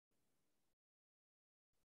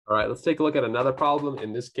All right, let's take a look at another problem.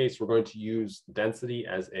 In this case, we're going to use density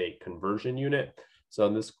as a conversion unit. So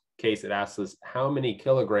in this case, it asks us how many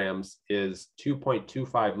kilograms is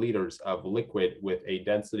 2.25 liters of liquid with a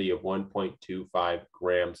density of 1.25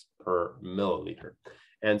 grams per milliliter.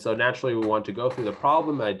 And so naturally, we want to go through the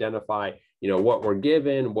problem, identify what we're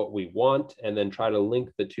given, what we want, and then try to link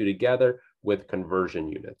the two together with conversion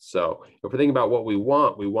units. So if we're thinking about what we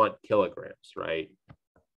want kilograms, right?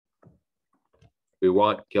 We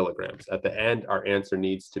want kilograms. At the end, our answer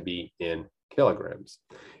needs to be in kilograms.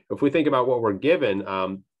 If we think about what we're given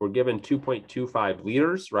 2.25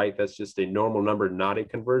 liters, right? That's just a normal number, not a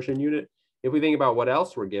conversion unit. If we think about what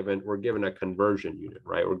else we're given a conversion unit,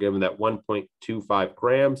 right? We're given that 1.25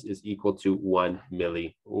 grams is equal to 1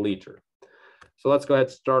 milliliter. So let's go ahead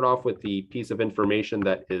and start off with the piece of information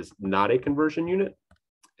that is not a conversion unit.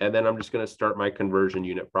 And then I'm just going to start my conversion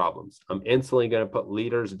unit problems. I'm instantly going to put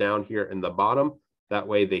liters down here in the bottom. That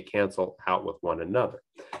way they cancel out with one another.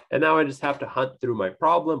 And now I just have to hunt through my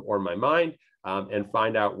problem or my mind and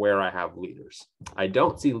find out where I have liters. I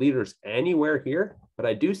don't see liters anywhere here, but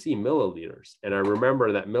I do see milliliters. And I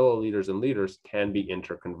remember that milliliters and liters can be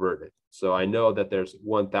interconverted. So I know that there's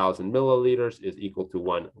 1,000 milliliters is equal to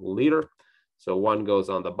 1 liter. So 1 goes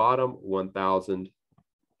on the bottom, 1,000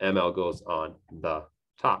 ml goes on the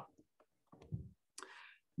top.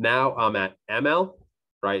 Now I'm at ml,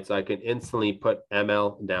 right? So I can instantly put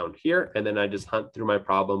ml down here, and then I just hunt through my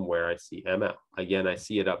problem where I see ml. Again, I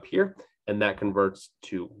see it up here, and that converts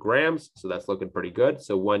to grams. So that's looking pretty good.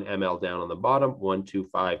 So 1 ml down on the bottom,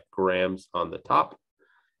 125 grams on the top.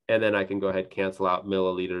 And then I can go ahead and cancel out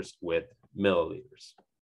milliliters with milliliters.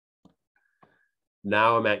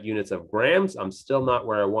 Now I'm at units of grams. I'm still not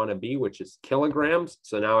where I want to be, which is kilograms.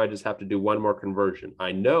 So now I just have to do one more conversion.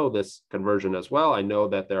 I know this conversion as well. I know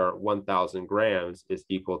that there are 1,000 grams is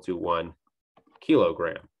equal to 1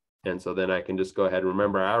 kilogram. And so then I can just go ahead and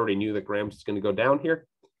remember, I already knew that grams is going to go down here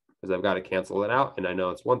because I've got to cancel it out. And I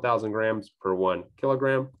know it's 1,000 grams per 1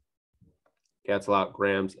 kilogram. Cancel out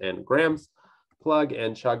grams and grams. Plug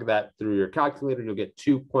and chug that through your calculator. You'll get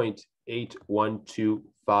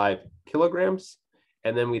 2.8125 kilograms.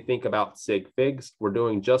 And then we think about sig figs. We're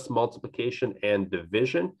doing just multiplication and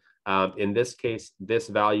division. In this case, this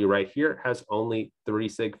value right here has only 3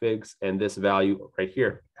 sig figs, and this value right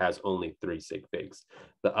here has only 3 sig figs.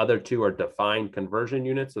 The other two are defined conversion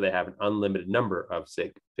units, so they have an unlimited number of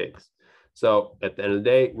sig figs. So at the end of the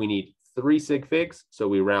day, we need 3 sig figs, so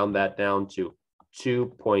we round that down to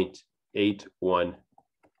 2.81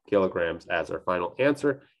 kilograms as our final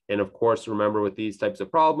answer. And of course, remember with these types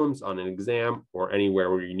of problems on an exam or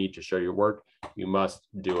anywhere where you need to show your work, you must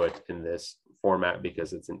do it in this format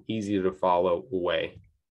because it's an easy to follow way.